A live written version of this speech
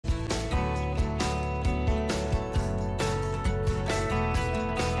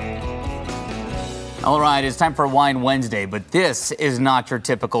All right, it's time for Wine Wednesday, but this is not your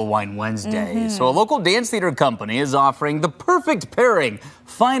typical Wine Wednesday. So a local dance theater company is offering the perfect pairing,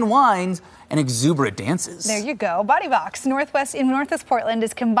 fine wines and exuberant dances. There you go. Bodyvox in Northwest Portland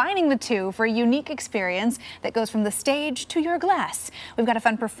is combining the two for a unique experience that goes from the stage to your glass. We've got a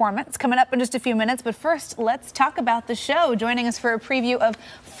fun performance coming up in just a few minutes, but first, let's talk about the show. Joining us for a preview of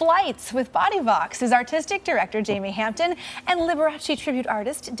Flights with Bodyvox is artistic director Jamie Hampton and Liberace tribute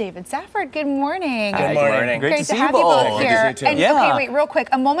artist David Safford. Good morning. Good morning. Great to have you both here. And okay, wait, real quick,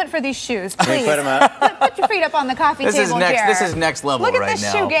 a moment for these shoes, please. Put them up. Put your feet up on the coffee table here. This is next level right now. Look at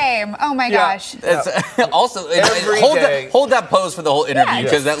this shoe game. Oh my gosh. It's, also, Day. hold that pose for the whole interview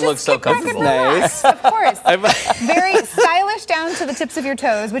because that looks so comfortable. Nice. Of course. Very stylish down to the tips of your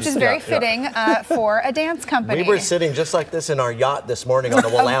toes, which is very fitting for a dance company. We were sitting just like this in our yacht this morning on the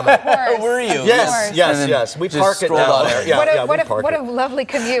Willamette. Were you? Yes. We park it down there. What a lovely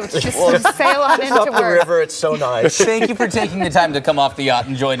commute. Just to sail on into up work. the river, it's so nice. Thank you for taking the time to come off the yacht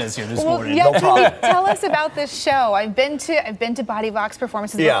and join us here this morning. Yeah, tell us about this show. I've been to Bodyvox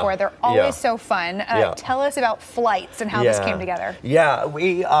performances before. They're always so fun. Tell us about Flights and how this came together. Yeah,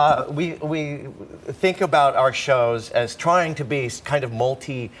 we think about our shows as trying to be kind of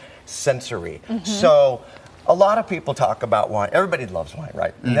multi-sensory. So a lot of people talk about wine. Everybody loves wine,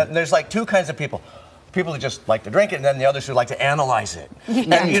 right? And there's like two kinds of people. People who just like to drink it, and then the others who like to analyze it.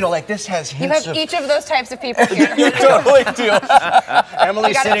 And, you know, like this has hints You have each of those types of people here. You totally do.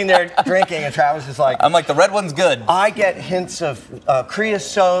 Emily's sitting there drinking, and Travis is like... I'm like, the red one's good. I get hints of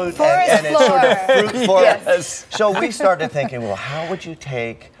creosote, Forest and it's sort of fruit forest. Yes. So we started thinking, well, how would you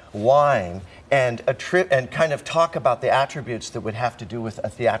take wine and kind of talk about the attributes that would have to do with a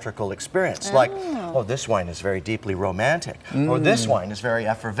theatrical experience. Like, oh, this wine is very deeply romantic. Or this wine is very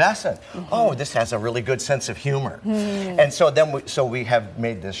effervescent. Oh, this has a really good sense of humor. And so then we have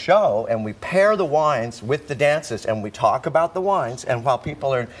made this show, and we pair the wines with the dances, and we talk about the wines, and while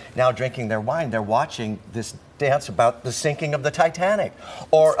people are now drinking their wine, they're watching this dance about the sinking of the Titanic,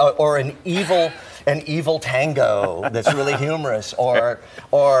 or an evil tango that's really humorous, or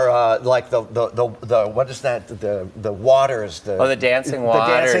like the what is that, the waters, the dancing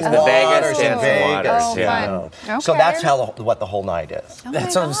waters, the Vegas dancing waters. Oh, Yeah. fun. So that's what the whole night is. Oh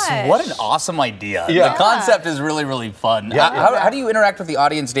That sounds, what an awesome idea. Yeah. The concept is really, really fun. Yeah. How do you interact with the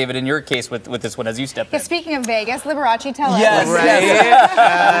audience, David, in your case with this one as you step in? Speaking of Vegas, Liberace, tell us. Yes.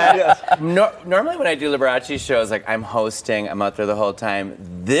 Normally when I do Liberace shows, like I'm hosting, I'm out there the whole time.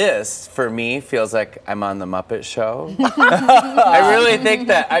 This, for me, feels like I'm on the Muppet Show. I really think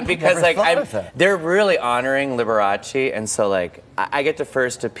that, because like they're really honoring Liberace, and so like I get to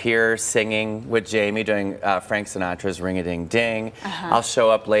first appear singing with Jamie doing Frank Sinatra's Ring-a-Ding-Ding. I'll show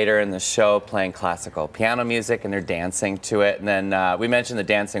up later in the show playing classical piano music, and they're dancing to it. And then we mentioned the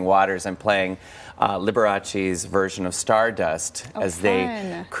Dancing Waters. I'm playing Liberace's version of Stardust as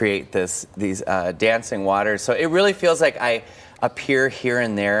they create these dancing waters. So it really feels like I appear here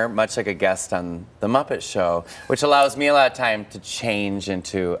and there, much like a guest on The Muppet Show, which allows me a lot of time to change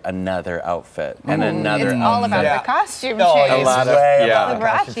into another outfit and another outfit. It's all about the costume change.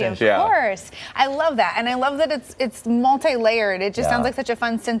 Liberace, of course. I love that, and I love that it's multi-layered. It just sounds like such a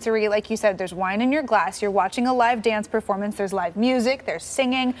fun sensory, like you said, there's wine in your glass, you're watching a live dance performance, there's live music, there's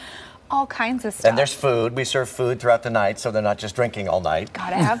singing, all kinds of stuff. And there's food. We serve food throughout the night, so they're not just drinking all night.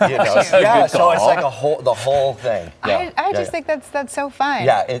 Gotta have that. So it's like the whole thing. I just think that's so fun.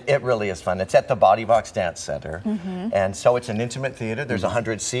 Yeah, it really is fun. It's at the Bodyvox Dance Center, and so it's an intimate theater. There's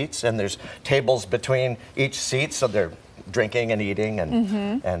 100 seats, and there's tables between each seat, so they're drinking and eating,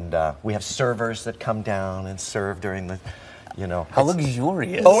 and we have servers that come down and serve during the. How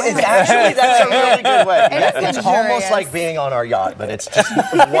luxurious. Oh, it's actually, that's a really good way. It's almost like being on our yacht, but it's just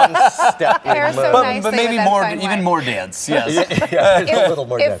one step removed. But maybe even more dance, yes. A little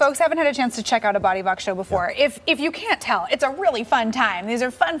more dance. If folks haven't had a chance to check out a Bodyvox show before, if you can't tell, it's a really fun time. These are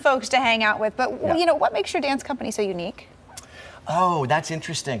fun folks to hang out with, but what makes your dance company so unique? Oh, that's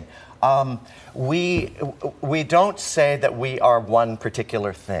interesting. We don't say that we are one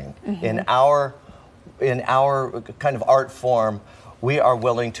particular thing. In our kind of art form, we are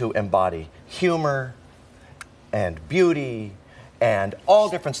willing to embody humor and beauty and all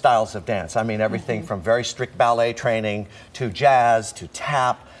different styles of dance. I mean, everything from very strict ballet training to jazz to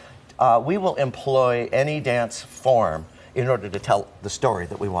tap. We will employ any dance form in order to tell the story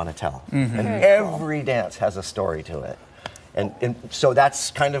that we want to tell. And every dance has a story to it. And so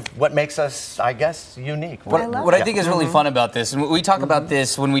that's kind of what makes us, I guess, unique. What I think is really fun about this, and we talk about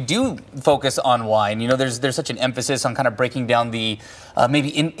this when we do focus on wine, you know, there's such an emphasis on kind of breaking down the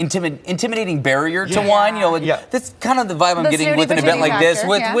maybe intimidating barrier to wine. You know, that's kind of the vibe I'm getting with an event like this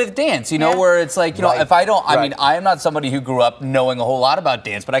with dance, you know, where it's like, you know, if I don't, I mean, I am not somebody who grew up knowing a whole lot about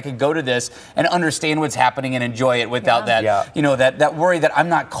dance, but I could go to this and understand what's happening and enjoy it without that, you know, that worry that I'm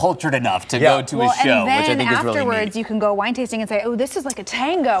not cultured enough to go to a show, which I think is really neat. Afterwards, you can go wine tasting and say, oh, this is like a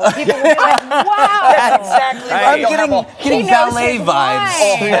tango. And people will be like, wow. That's exactly right. I'm getting ballet vibes.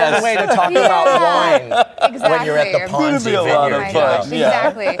 Oh, one way to talk about wine when you're at the Ponzi vineyard.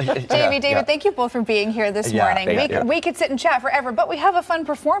 Exactly. Jamie, David, thank you both for being here this morning. We could sit and chat forever, but we have a fun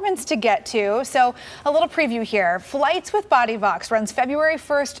performance to get to. So a little preview here. Flights with Bodyvox runs February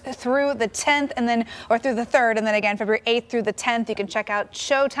 1st through the 10th, and then, or through the 3rd, and then again February 8th through the 10th. You can check out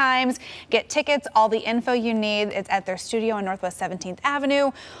show times, get tickets, all the info you need. It's at their studio on Northwest 17th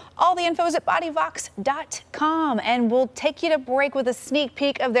Avenue. All the info is at bodyvox.com, and we'll take you to break with a sneak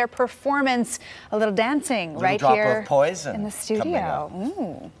peek of their performance, a little dancing right here of poison in the studio.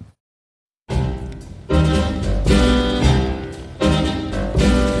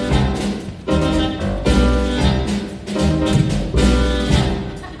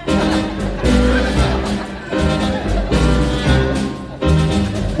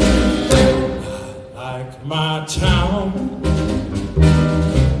 Like my town,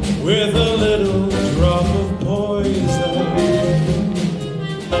 with a little drop of poison.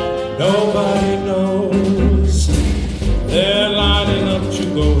 Nobody knows they're lining up to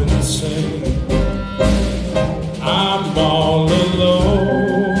go insane. I'm all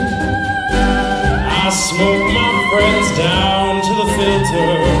alone. I smoke my friends down to the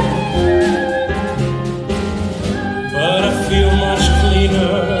filter, but I feel much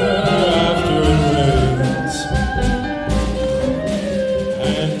cleaner after it rains.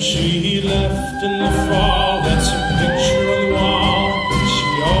 And she left in the fall, that's a picture on the wall. She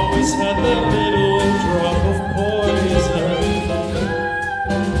always had that little drop of poison.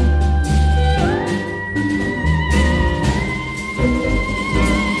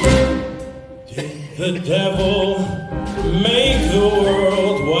 Did the devil make the